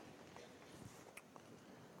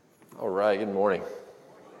All right, good morning.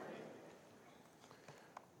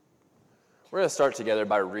 We're going to start together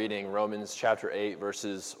by reading Romans chapter 8,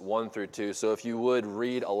 verses 1 through 2. So if you would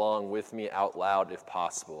read along with me out loud if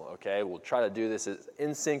possible, okay? We'll try to do this as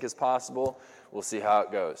in sync as possible. We'll see how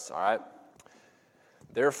it goes, all right?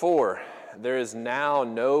 Therefore, there is now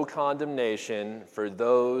no condemnation for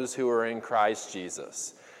those who are in Christ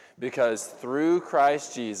Jesus, because through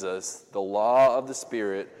Christ Jesus, the law of the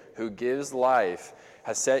Spirit who gives life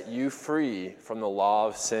has set you free from the law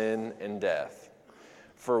of sin and death.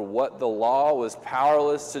 For what the law was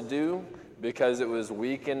powerless to do, because it was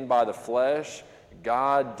weakened by the flesh,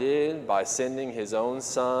 God did by sending his own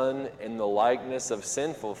Son in the likeness of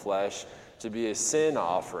sinful flesh to be a sin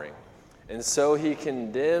offering. And so he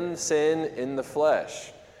condemned sin in the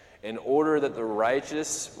flesh, in order that the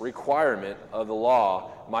righteous requirement of the law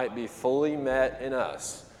might be fully met in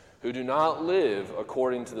us, who do not live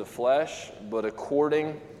according to the flesh, but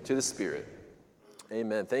according to the Spirit.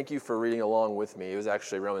 Amen. Thank you for reading along with me. It was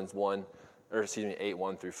actually Romans 8,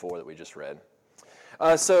 1 through 4 that we just read.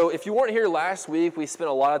 So if you weren't here last week, we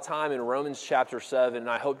spent a lot of time in Romans chapter 7, and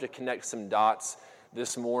I hope to connect some dots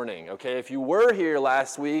this morning. Okay, if you were here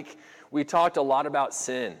last week, we talked a lot about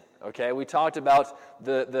sin. Okay, we talked about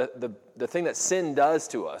the thing that sin does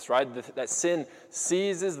to us, right? That sin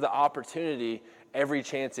seizes the opportunity every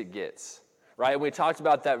chance it gets, right? And we talked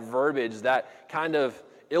about that verbiage, that kind of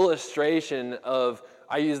illustration of,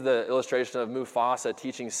 I use the illustration of Mufasa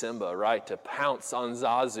teaching Simba, right, to pounce on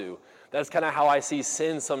Zazu. That's kind of how I see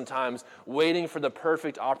sin sometimes, waiting for the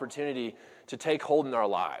perfect opportunity to take hold in our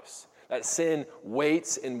lives. That sin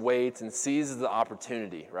waits and seizes the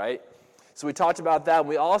opportunity, right? So we talked about that, and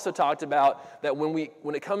we also talked about that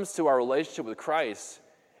when it comes to our relationship with Christ,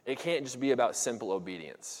 it can't just be about simple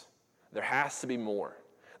obedience. There has to be more.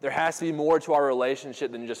 There has to be more to our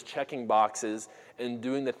relationship than just checking boxes and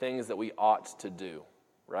doing the things that we ought to do,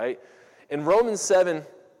 right? And Romans 7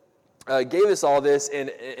 gave us all this, and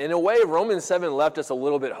in a way, Romans 7 left us a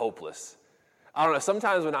little bit hopeless. I don't know,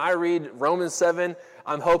 sometimes when I read Romans 7,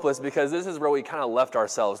 I'm hopeless because this is where we kind of left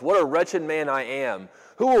ourselves. What a wretched man I am.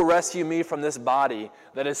 Who will rescue me from this body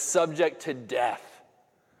that is subject to death?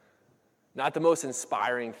 Not the most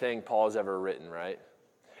inspiring thing Paul's ever written, right?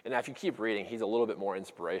 And if you keep reading, he's a little bit more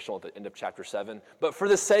inspirational at the end of chapter 7. But for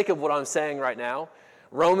the sake of what I'm saying right now,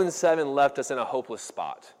 Romans 7 left us in a hopeless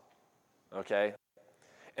spot, okay?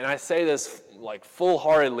 And I say this like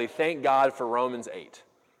full-heartedly, thank God for Romans 8.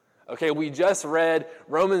 Okay, we just read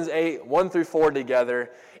Romans 8, 1 through 4 together,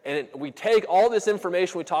 and we take all this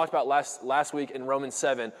information we talked about last week in Romans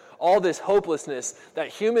 7, all this hopelessness that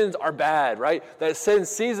humans are bad, right? That sin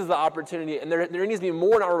seizes the opportunity, and there needs to be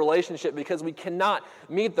more in our relationship because we cannot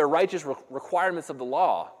meet the righteous requirements of the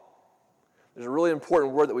law. There's a really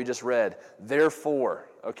important word that we just read, therefore,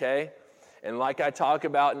 okay? And like I talk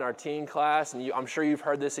about in our teen class, and I'm sure you've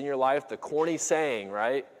heard this in your life, the corny saying,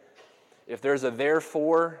 right? If there's a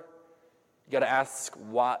therefore, you got to ask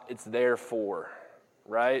what it's there for,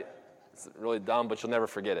 right? It's really dumb, but you'll never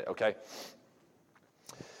forget it, okay?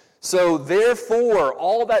 So therefore,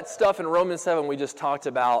 all that stuff in Romans 7 we just talked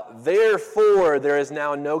about, therefore there is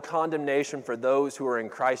now no condemnation for those who are in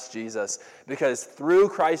Christ Jesus, because through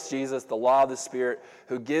Christ Jesus, the law of the Spirit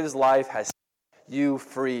who gives life has set you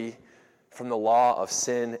free from the law of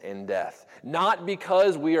sin and death. Not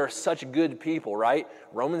because we are such good people, right?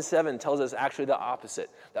 Romans 7 tells us actually the opposite,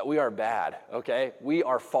 that we are bad, okay? We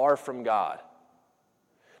are far from God.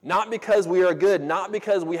 Not because we are good, not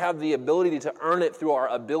because we have the ability to earn it through our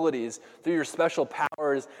abilities, through your special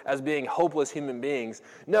powers as being hopeless human beings.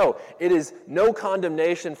 No, it is no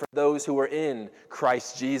condemnation for those who are in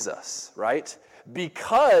Christ Jesus, right?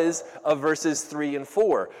 Because of verses 3 and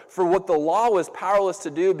 4. For what the law was powerless to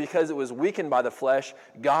do because it was weakened by the flesh,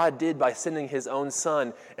 God did by sending his own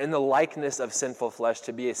Son in the likeness of sinful flesh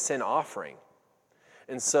to be a sin offering.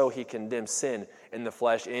 And so he condemned sin in the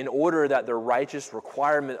flesh in order that the righteous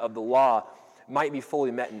requirement of the law might be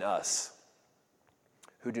fully met in us,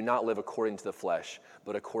 who do not live according to the flesh,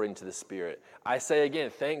 but according to the Spirit. I say again,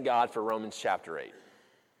 thank God for Romans chapter 8.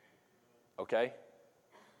 Okay?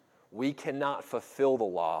 We cannot fulfill the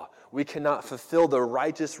law. We cannot fulfill the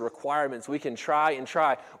righteous requirements. We can try and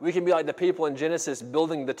try. We can be like the people in Genesis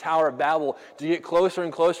building the Tower of Babel to get closer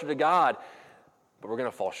and closer to God, but we're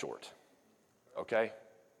going to fall short. Okay?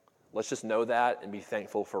 Let's just know that and be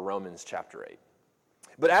thankful for Romans chapter 8.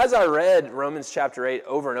 But as I read Romans chapter 8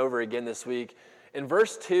 over and over again this week, in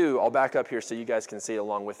verse 2, I'll back up here so you guys can see it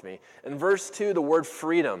along with me. In verse 2, the word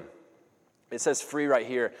freedom, it says free right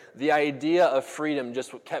here. The idea of freedom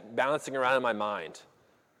just kept bouncing around in my mind.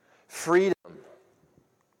 Freedom.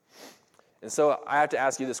 And so I have to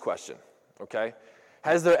ask you this question, okay?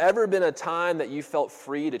 Has there ever been a time that you felt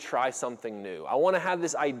free to try something new? I want to have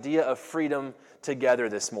this idea of freedom together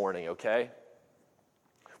this morning, okay?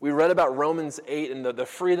 We read about Romans 8 and the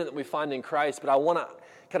freedom that we find in Christ, but I want to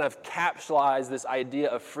kind of capsulize this idea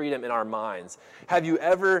of freedom in our minds. Have you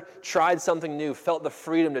ever tried something new, felt the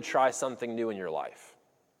freedom to try something new in your life?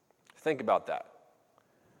 Think about that.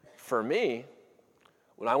 For me,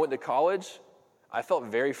 when I went to college, I felt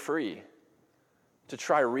very free to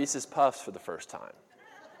try Reese's Puffs for the first time.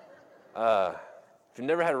 If you've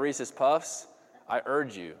never had Reese's Puffs, I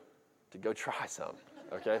urge you to go try some,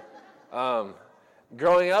 okay?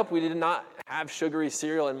 Growing up, we did not have sugary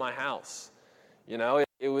cereal in my house. You know,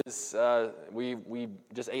 it was, we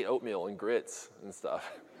just ate oatmeal and grits and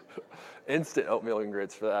stuff. Instant oatmeal and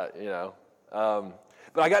grits for that, you know.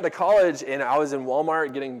 But I got to college, and I was in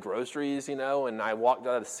Walmart getting groceries, you know, and I walked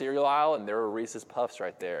out of the cereal aisle, and there were Reese's Puffs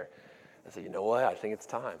right there. I said, you know what? I think it's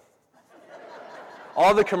time.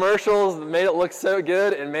 All the commercials made it look so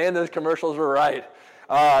good, and man, those commercials were right.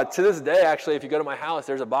 To this day, actually, if you go to my house,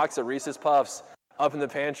 there's a box of Reese's Puffs up in the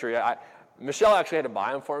pantry. Michelle actually had to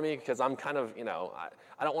buy them for me because I'm kind of, you know,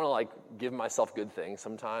 I don't want to like give myself good things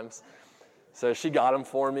sometimes. So she got them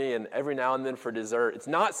for me, and every now and then for dessert, it's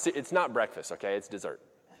not breakfast, okay? It's dessert.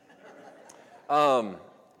 I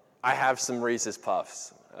have some Reese's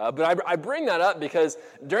Puffs. But I bring that up because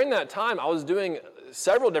during that time, I was doing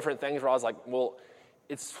several different things where I was like, well,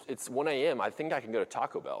 it's 1 a.m. I think I can go to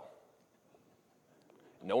Taco Bell.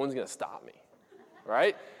 No one's going to stop me,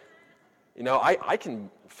 right? You know, I can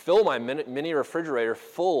fill my mini refrigerator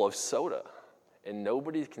full of soda, and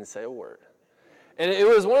nobody can say a word. And it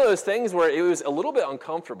was one of those things where it was a little bit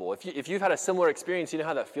uncomfortable. If you've had a similar experience, you know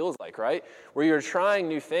how that feels like, right? Where you're trying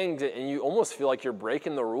new things, and you almost feel like you're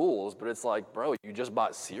breaking the rules, but it's like, bro, you just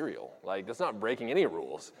bought cereal. Like, that's not breaking any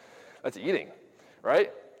rules. That's eating,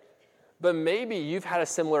 right? But maybe you've had a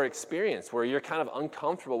similar experience where you're kind of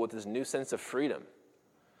uncomfortable with this new sense of freedom.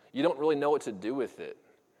 You don't really know what to do with it,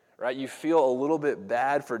 right? You feel a little bit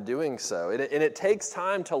bad for doing so. And it takes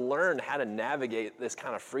time to learn how to navigate this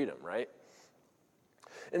kind of freedom, right?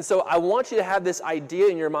 And so I want you to have this idea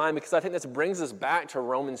in your mind because I think this brings us back to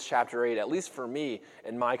Romans chapter 8, at least for me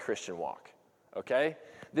in my Christian walk, okay?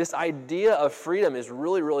 This idea of freedom is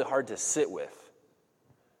really, really hard to sit with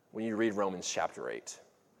when you read Romans chapter 8.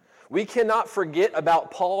 We cannot forget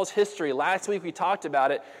about Paul's history. Last week we talked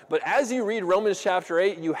about it, but as you read Romans chapter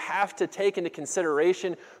 8, you have to take into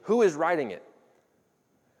consideration who is writing it.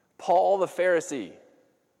 Paul the Pharisee.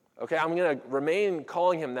 Okay, I'm going to remain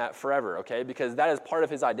calling him that forever, okay, because that is part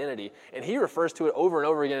of his identity, and he refers to it over and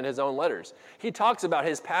over again in his own letters. He talks about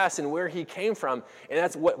his past and where he came from, and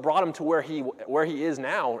that's what brought him to where he is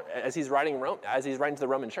now as he's writing to the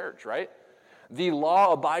Roman church, right? The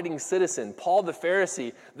law-abiding citizen, Paul the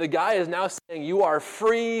Pharisee, the guy is now saying you are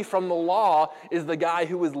free from the law, is the guy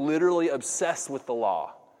who was literally obsessed with the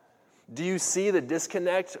law. Do you see the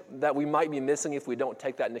disconnect that we might be missing if we don't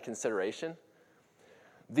take that into consideration?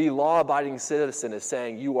 The law-abiding citizen is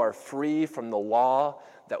saying you are free from the law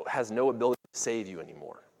that has no ability to save you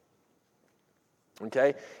anymore.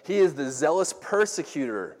 Okay? He is the zealous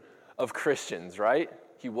persecutor of Christians, right?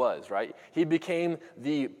 He was, right? He became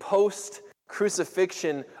the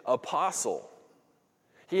post-crucifixion apostle.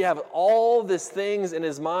 He have all these things in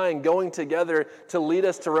his mind going together to lead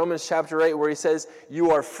us to Romans chapter 8 where he says,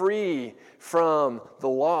 you are free from the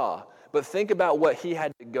law. But think about what he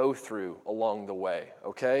had to go through along the way,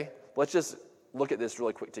 okay? Let's just look at this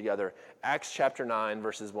really quick together. Acts chapter 9,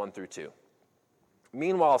 verses 1 through 2.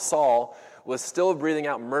 Meanwhile, Saul was still breathing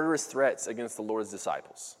out murderous threats against the Lord's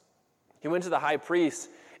disciples. He went to the high priest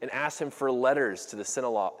and asked him for letters to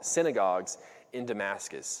the synagogues in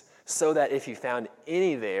Damascus, so that if he found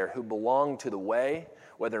any there who belonged to the way,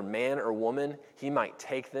 whether man or woman, he might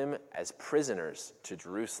take them as prisoners to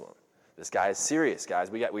Jerusalem. This guy is serious,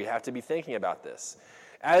 guys. We have to be thinking about this.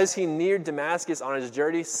 As he neared Damascus on his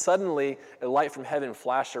journey, suddenly a light from heaven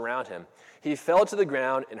flashed around him. He fell to the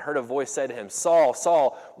ground and heard a voice say to him, Saul,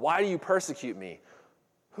 Saul, why do you persecute me?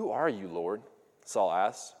 Who are you, Lord? Saul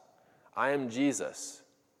asked. I am Jesus,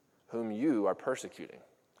 whom you are persecuting,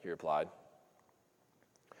 he replied.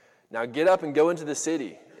 Now get up and go into the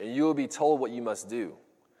city, and you will be told what you must do.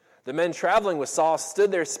 The men traveling with Saul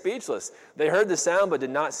stood there speechless. They heard the sound but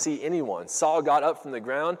did not see anyone. Saul got up from the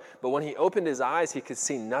ground, but when he opened his eyes, he could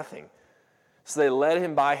see nothing. So they led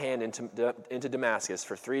him by hand into Damascus.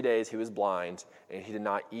 For 3 days he was blind, and he did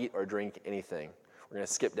not eat or drink anything. We're going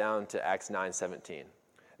to skip down to Acts 9:17.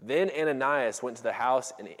 Then Ananias went to the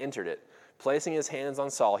house and entered it. Placing his hands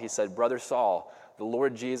on Saul, he said, Brother Saul, the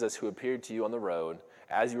Lord Jesus, who appeared to you on the road,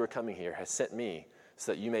 as you are coming here, has sent me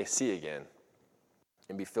so that you may see again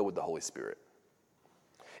and be filled with the Holy Spirit.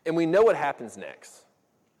 And we know what happens next.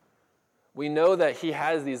 We know that he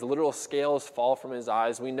has these literal scales fall from his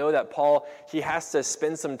eyes. We know that Paul, he has to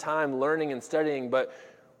spend some time learning and studying, but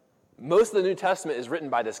most of the New Testament is written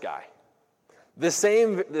by this guy.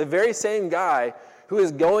 The very same guy who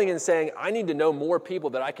is going and saying, I need to know more people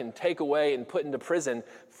that I can take away and put into prison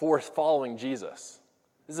for following Jesus.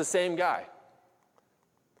 This is the same guy.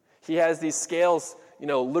 He has these scales,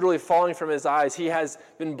 literally falling from his eyes. He has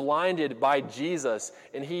been blinded by Jesus,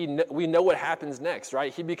 and we know what happens next,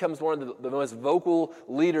 right? He becomes one of the most vocal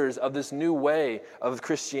leaders of this new way of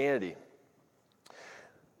Christianity.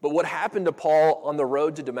 But what happened to Paul on the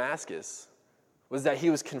road to Damascus was that he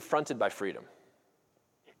was confronted by freedom.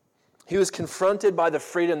 He was confronted by the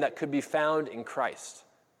freedom that could be found in Christ,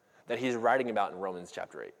 that he's writing about in Romans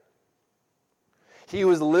chapter 8. He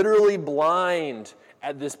was literally blind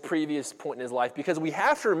at this previous point in his life, because we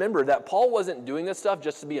have to remember that Paul wasn't doing this stuff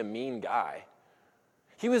just to be a mean guy.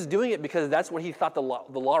 He was doing it because that's what he thought the law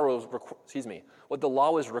was. What the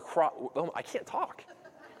law was I can't talk.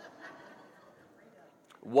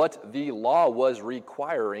 What the law was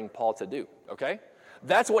requiring Paul to do. Okay,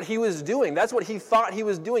 that's what he was doing. That's what he thought he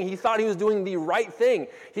was doing. He thought he was doing the right thing.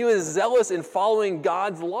 He was zealous in following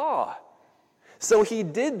God's law. So he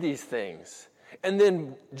did these things. And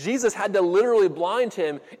then Jesus had to literally blind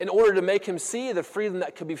him in order to make him see the freedom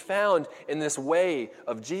that could be found in this way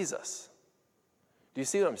of Jesus. Do you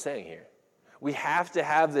see what I'm saying here? We have to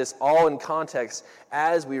have this all in context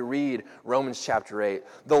as we read Romans chapter 8.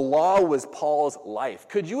 The law was Paul's life.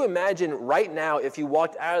 Could you imagine right now if you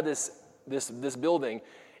walked out of this building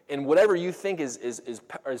and whatever you think is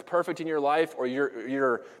perfect in your life or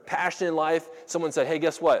your passion in life, someone said, hey,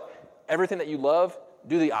 guess what? Everything that you love,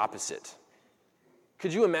 do the opposite.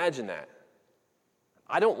 Could you imagine that?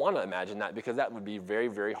 I don't want to imagine that because that would be very,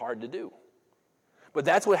 very hard to do. But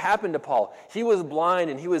that's what happened to Paul. He was blind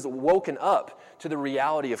and he was woken up to the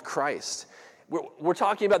reality of Christ. We're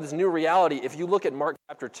talking about this new reality. If you look at Mark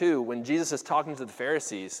chapter 2, when Jesus is talking to the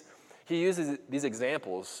Pharisees, he uses these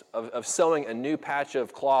examples of sewing a new patch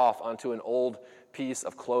of cloth onto an old piece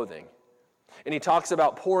of clothing. And he talks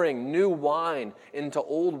about pouring new wine into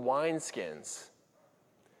old wineskins.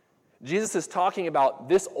 Jesus is talking about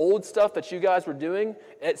this old stuff that you guys were doing,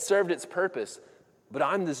 it served its purpose. But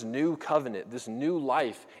I'm this new covenant, this new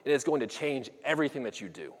life, and it's going to change everything that you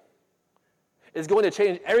do. It's going to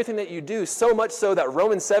change everything that you do, so much so that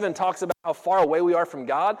Romans 7 talks about how far away we are from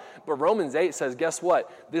God, but Romans 8 says, guess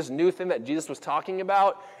what? This new thing that Jesus was talking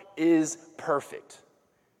about is perfect.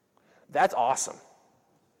 That's awesome.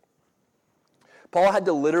 Paul had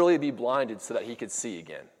to literally be blinded so that he could see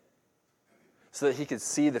again, so that he could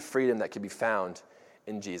see the freedom that could be found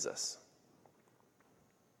in Jesus.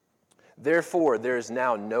 Therefore, there is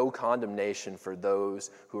now no condemnation for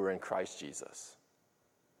those who are in Christ Jesus.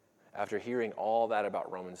 After hearing all that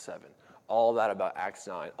about Romans 7, all that about Acts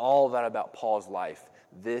 9, all that about Paul's life,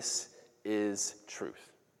 this is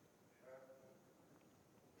truth.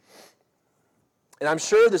 And I'm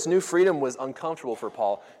sure this new freedom was uncomfortable for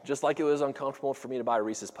Paul, just like it was uncomfortable for me to buy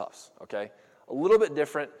Reese's Puffs, okay? A little bit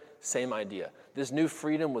different, same idea. This new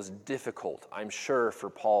freedom was difficult, I'm sure,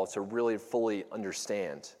 for Paul to really fully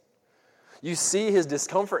understand. You see his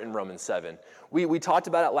discomfort in Romans 7. We talked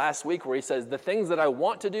about it last week where he says, the things that I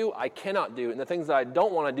want to do, I cannot do, and the things that I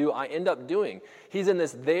don't want to do, I end up doing. He's in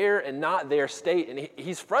this there and not there state, and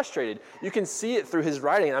he's frustrated. You can see it through his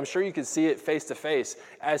writing, and I'm sure you could see it face to face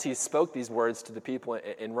as he spoke these words to the people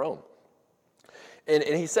in Rome. And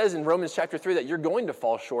he says in Romans chapter 3 that you're going to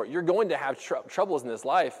fall short. You're going to have troubles in this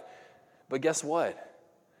life. But guess what?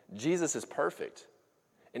 Jesus is perfect.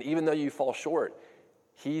 And even though you fall short,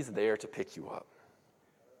 he's there to pick you up.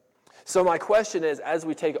 So my question is, as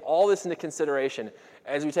we take all this into consideration,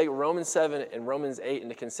 as we take Romans 7 and Romans 8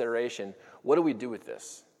 into consideration, what do we do with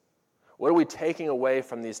this? What are we taking away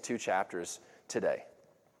from these two chapters today?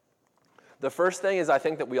 The first thing is I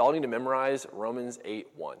think that we all need to memorize Romans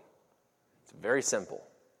 8:1. It's very simple.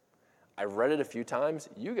 I've read it a few times.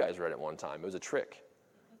 You guys read it one time. It was a trick.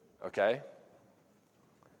 Okay?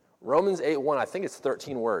 Romans 8:1, I think it's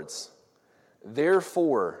 13 words.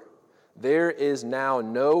 Therefore, there is now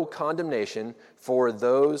no condemnation for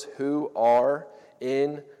those who are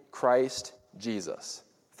in Christ Jesus.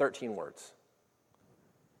 13 words.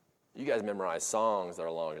 You guys memorize songs that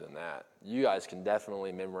are longer than that. You guys can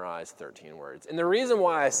definitely memorize 13 words. And the reason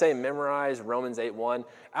why I say memorize Romans 8:1,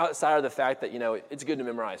 outside of the fact that, it's good to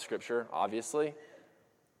memorize Scripture, obviously,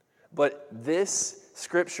 but this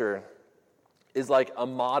Scripture is like a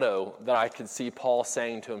motto that I could see Paul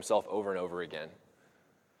saying to himself over and over again.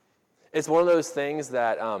 It's one of those things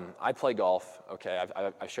that I play golf, okay?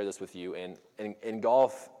 I've shared this with you. And in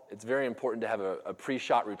golf, it's very important to have a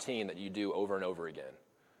pre-shot routine that you do over and over again.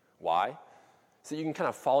 Why? So you can kind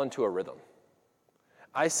of fall into a rhythm.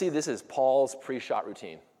 I see this as Paul's pre-shot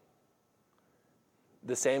routine.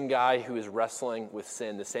 The same guy who is wrestling with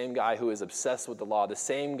sin, the same guy who is obsessed with the law, the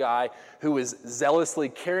same guy who is zealously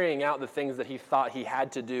carrying out the things that he thought he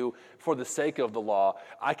had to do for the sake of the law.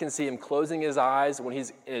 I can see him closing his eyes when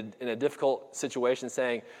he's in a difficult situation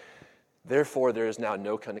saying, therefore there is now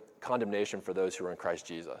no condemnation for those who are in Christ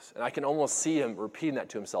Jesus. And I can almost see him repeating that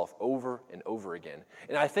to himself over and over again.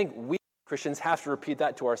 And I think we Christians have to repeat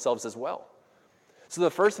that to ourselves as well. So the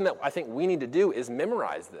first thing that I think we need to do is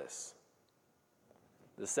memorize this.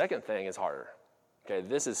 The second thing is harder. Okay,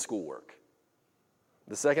 this is schoolwork.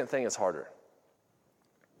 The second thing is harder.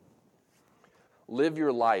 Live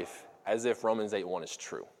your life as if Romans 8:1 is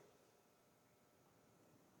true.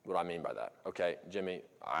 What do I mean by that? Okay, Jimmy,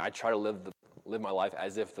 I try to live my life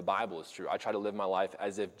as if the Bible is true. I try to live my life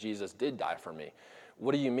as if Jesus did die for me.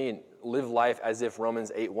 What do you mean, live life as if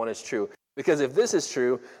Romans 8:1 is true? Because if this is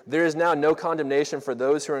true, there is now no condemnation for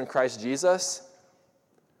those who are in Christ Jesus.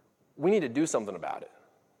 We need to do something about it.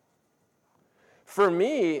 For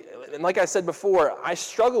me, and like I said before, I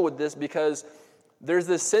struggle with this because there's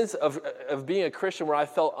this sense of being a Christian where I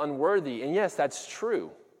felt unworthy. And yes, that's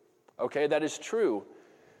true. Okay, that is true.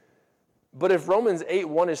 But if Romans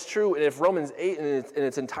 8:1 is true, and if Romans 8 in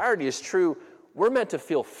its entirety is true, we're meant to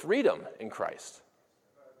feel freedom in Christ.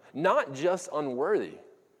 Not just unworthy.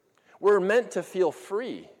 We're meant to feel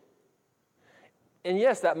free. And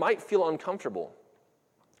yes, that might feel uncomfortable.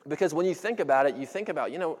 Because when you think about it, you think about,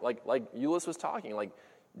 like Euless was talking, like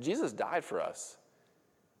Jesus died for us.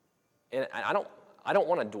 And I don't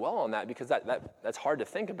want to dwell on that because that's hard to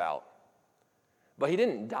think about. But he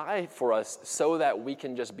didn't die for us so that we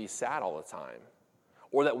can just be sad all the time,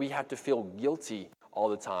 or that we have to feel guilty all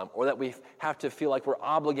the time, or that we have to feel like we're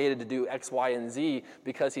obligated to do X, Y, and Z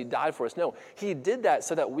because he died for us. No, he did that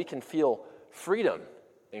so that we can feel freedom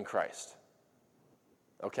in Christ.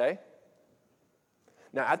 Okay?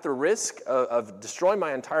 Now, at the risk of destroying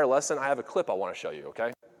my entire lesson, I have a clip I want to show you,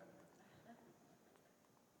 okay?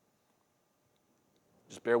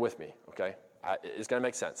 Just bear with me, okay? It's going to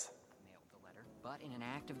make sense. Mailed the letter, but in an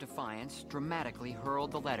act of defiance, dramatically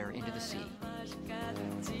hurled the letter into the sea.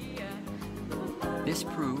 This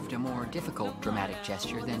proved a more difficult dramatic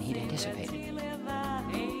gesture than he'd anticipated.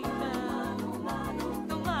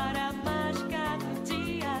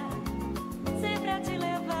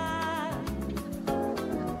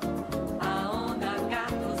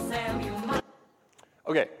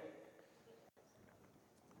 Okay.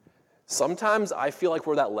 Sometimes I feel like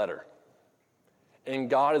we're that letter. And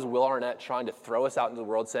God is Will Arnett trying to throw us out into the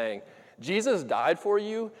world saying, Jesus died for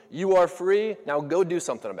you, you are free, now go do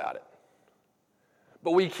something about it.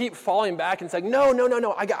 But we keep falling back and saying, no,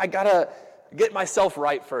 I got to get myself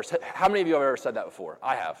right first. How many of you have ever said that before?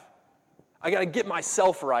 I have. I got to get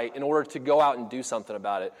myself right in order to go out and do something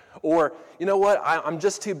about it. Or, you know what, I'm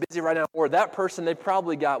just too busy right now. Or that person, they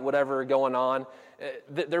probably got whatever going on.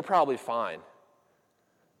 They're probably fine.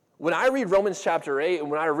 When I read Romans chapter 8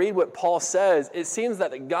 and when I read what Paul says, it seems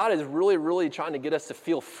that God is really, really trying to get us to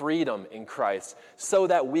feel freedom in Christ so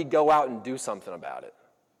that we go out and do something about it.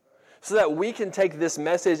 So that we can take this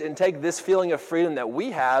message and take this feeling of freedom that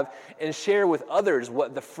we have and share with others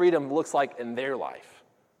what the freedom looks like in their life.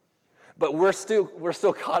 But we're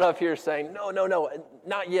still caught up here saying, no,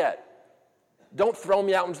 not yet. Don't throw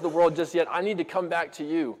me out into the world just yet. I need to come back to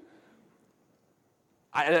you.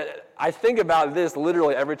 I think about this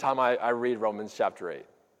literally every time I read Romans chapter 8.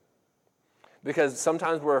 Because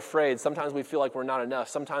sometimes we're afraid, sometimes we feel like we're not enough,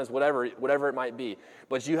 sometimes whatever it might be.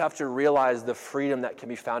 But you have to realize the freedom that can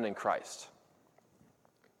be found in Christ.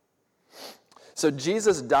 So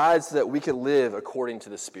Jesus died so that we could live according to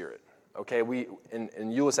the Spirit. Okay, and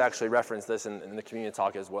Euless actually referenced this in the communion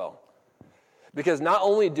talk as well. Because not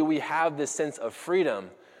only do we have this sense of freedom,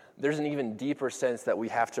 there's an even deeper sense that we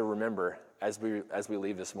have to remember as we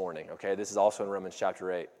leave this morning. Okay, this is also in Romans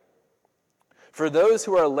chapter 8. For those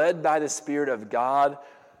who are led by the Spirit of God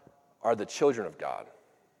are the children of God.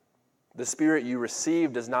 The Spirit you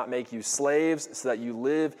received does not make you slaves so that you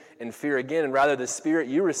live in fear again. And rather, the Spirit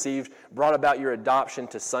you received brought about your adoption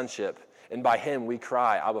to sonship. And by him we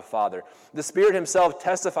cry, Abba, Father. The Spirit himself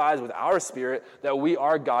testifies with our spirit that we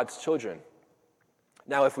are God's children.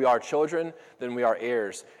 Now, if we are children, then we are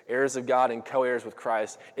heirs, heirs of God and co-heirs with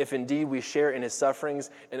Christ, if indeed we share in his sufferings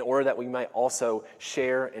in order that we might also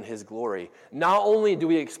share in his glory. Not only do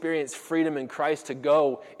we experience freedom in Christ to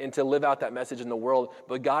go and to live out that message in the world,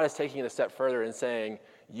 but God is taking it a step further and saying,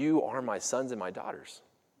 you are my sons and my daughters.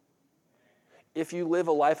 If you live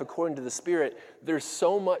a life according to the Spirit, there's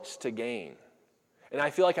so much to gain. And I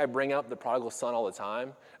feel like I bring up the prodigal son all the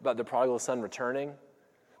time, about the prodigal son returning.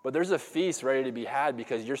 But there's a feast ready to be had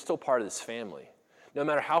because you're still part of this family. No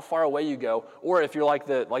matter how far away you go, or if you're like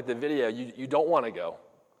the video, you don't want to go.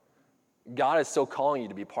 God is still calling you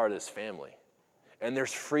to be part of this family. And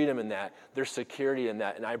there's freedom in that. There's security in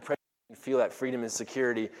that. And I pray you can feel that freedom and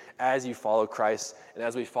security as you follow Christ and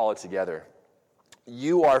as we follow together.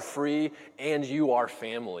 You are free and you are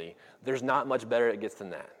family. There's not much better it gets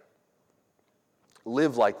than that.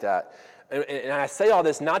 Live like that. And I say all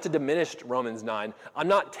this not to diminish Romans 9. I'm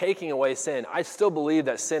not taking away sin. I still believe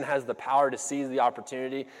that sin has the power to seize the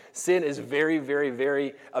opportunity. Sin is very, very,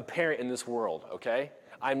 very apparent in this world, okay?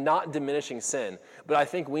 I'm not diminishing sin, but I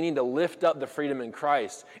think we need to lift up the freedom in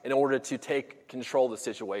Christ in order to take control of the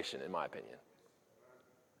situation, in my opinion.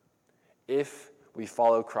 If we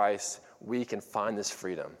follow Christ, we can find this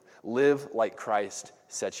freedom. Live like Christ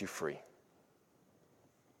sets you free.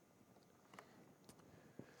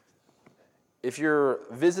 If you're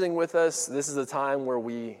visiting with us, this is a time where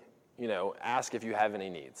we, ask if you have any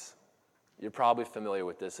needs. You're probably familiar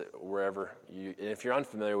with this wherever you, and if you're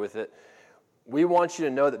unfamiliar with it, we want you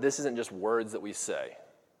to know that this isn't just words that we say,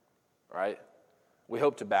 right? We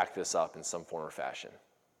hope to back this up in some form or fashion.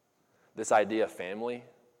 This idea of family,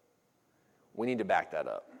 we need to back that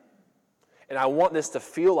up. And I want this to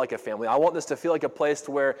feel like a family. I want this to feel like a place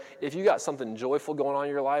to where if you got something joyful going on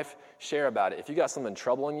in your life, share about it. If you got something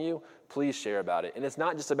troubling you, please share about it. And it's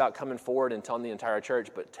not just about coming forward and telling the entire church,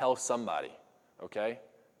 but tell somebody, okay?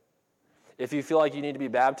 If you feel like you need to be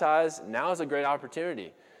baptized, now is a great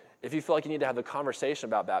opportunity. If you feel like you need to have the conversation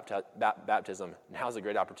about baptism, now is a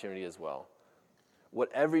great opportunity as well.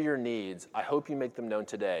 Whatever your needs, I hope you make them known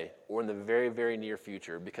today or in the very, very near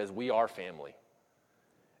future because we are family.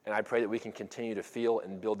 And I pray that we can continue to feel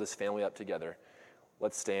and build this family up together.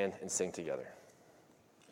 Let's stand and sing together.